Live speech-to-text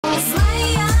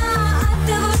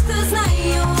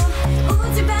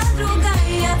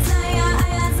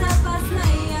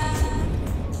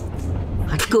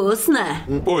Вкусно?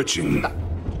 Очень.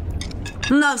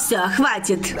 Но все,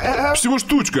 хватит. Всего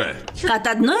штучка. От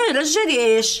одной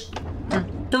разжиреешь.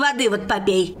 Воды вот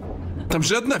попей. Там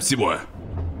же одна всего.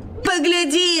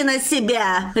 Погляди на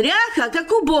себя. Ряха, как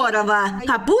у Борова,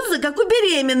 а пузо, как у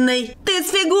беременной. Ты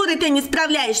с фигурой-то не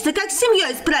справляешься. Как с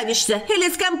семьей справишься? Или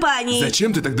с компанией?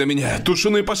 Зачем ты тогда меня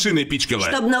тушеной пашиной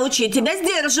пичкала? Чтобы научить тебя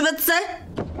сдерживаться.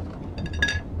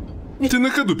 Ты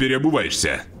на ходу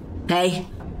переобуваешься. Эй,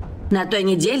 на той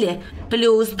неделе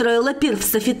Лю устроила пир в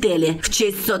Софителе в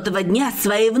честь 100-го дня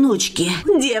своей внучки.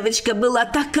 Девочка была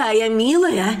такая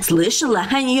милая. Слышала,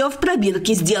 они ее в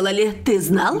пробирке сделали. Ты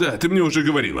знал? Да, ты мне уже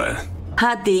говорила.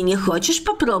 А ты не хочешь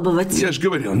попробовать? Я же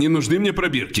говорил, не нужны мне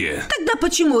пробирки. Тогда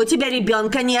почему у тебя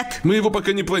ребенка нет? Мы его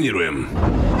пока не планируем.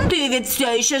 Ты ведь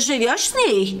все еще живешь с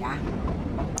ней?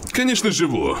 Конечно,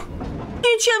 живу.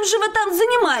 И чем же вы там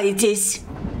занимаетесь?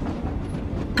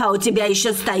 А у тебя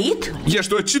еще стоит? Я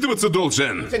что, отчитываться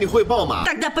должен?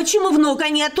 Тогда почему внука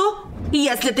нету?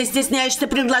 Если ты стесняешься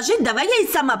предложить, давай я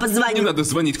и сама позвоню. Не надо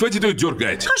звонить, хватит ее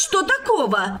дергать. А что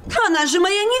такого? Она же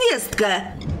моя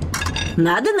невестка.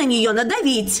 Надо на нее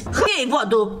надавить. Пей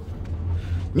воду.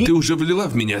 Ты уже влила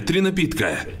в меня 3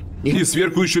 напитка. И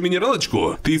сверху еще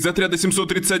минералочку? Ты из отряда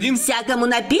 731? Всякому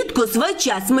напитку свой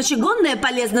час. Мочегонное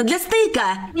полезно для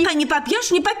стояка. А не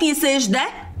попьешь, не пописаешь, да?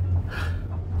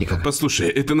 Послушай,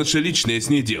 это наше личное с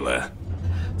ней дело.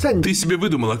 Ты себе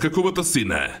выдумала какого-то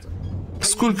сына.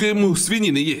 Сколько ему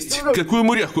свинины есть? Какую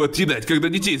муряху отъедать, когда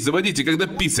детей заводить и когда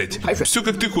писать? Все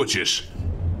как ты хочешь.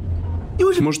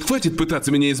 Может, хватит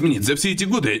пытаться меня изменить за все эти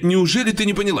годы? Неужели ты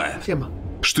не поняла,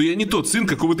 что я не тот сын,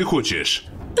 какого ты хочешь?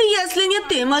 Если не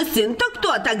ты мой сын, то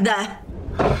кто тогда?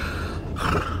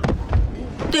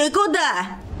 Ты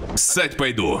куда? Ссать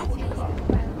пойду.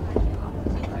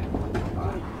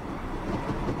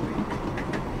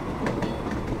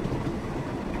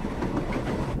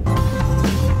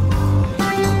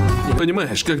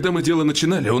 Понимаешь, когда мы дело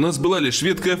начинали, у нас была лишь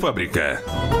ветхая фабрика.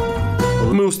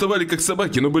 Мы уставали как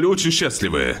собаки, но были очень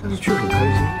счастливы.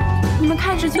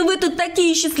 Вы тут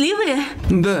такие счастливые?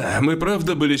 Да, мы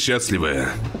правда были счастливы.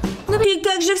 И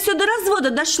как же все до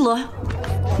развода дошло?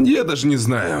 Я даже не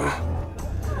знаю.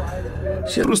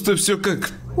 Просто все как...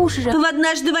 В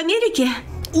 «Однажды в Америке»?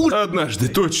 Однажды,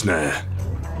 точно.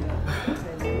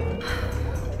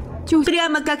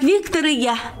 Прямо как Виктор и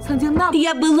я.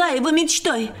 Я была его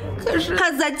мечтой.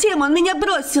 А затем он меня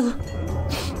бросил.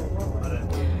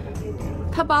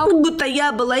 Будто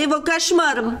я была его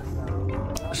кошмаром.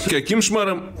 Каким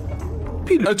шмаром?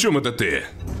 О чем это ты?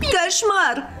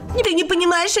 Кошмар! Ты не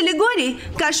понимаешь аллегорий?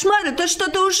 Кошмар — это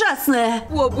что-то ужасное.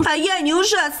 А я не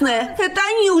ужасная. Это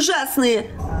они ужасные.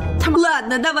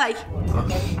 Ладно, давай.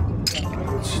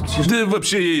 Да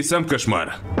вообще я и сам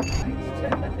кошмар.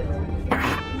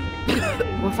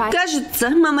 Кажется,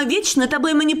 мама вечно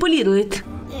тобой манипулирует.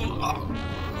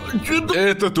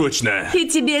 Это точно. И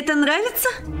тебе это нравится?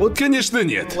 Конечно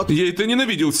нет. Я это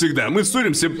ненавидел всегда. Мы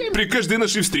ссоримся при каждой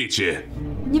нашей встрече.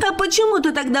 А почему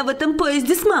ты тогда в этом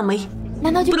поезде с мамой?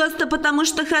 Просто потому,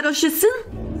 что хороший сын?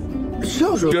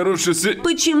 Хороший сын...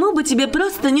 Почему бы тебе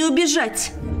просто не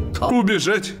убежать?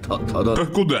 Убежать? А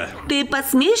куда? Ты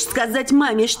посмеешь сказать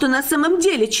маме, что на самом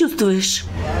деле чувствуешь?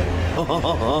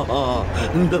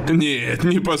 Нет,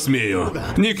 не посмею.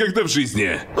 Никогда в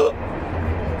жизни.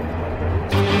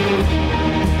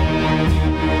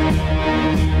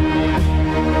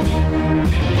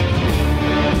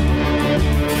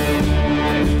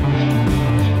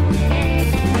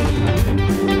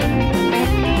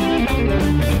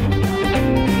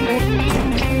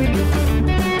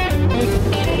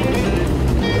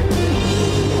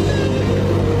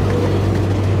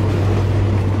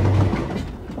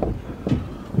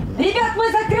 Ребят,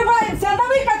 мы закрываемся, а на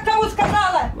выход кому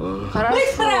сказала? Хорошо.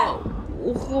 Быстро!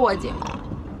 Уходим.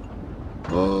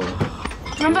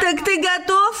 Так ты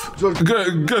готов?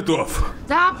 Готов.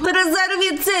 Да,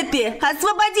 Разорви цепи,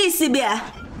 освободи себя.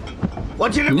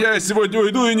 Я сегодня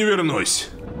уйду и не вернусь.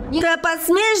 Ты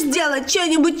посмеешь сделать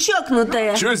что-нибудь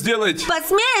чокнутое? Что сделать?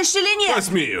 Посмеешь или нет?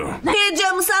 Посмею.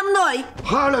 Идем со мной.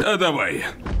 А давай.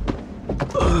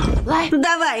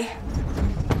 Давай.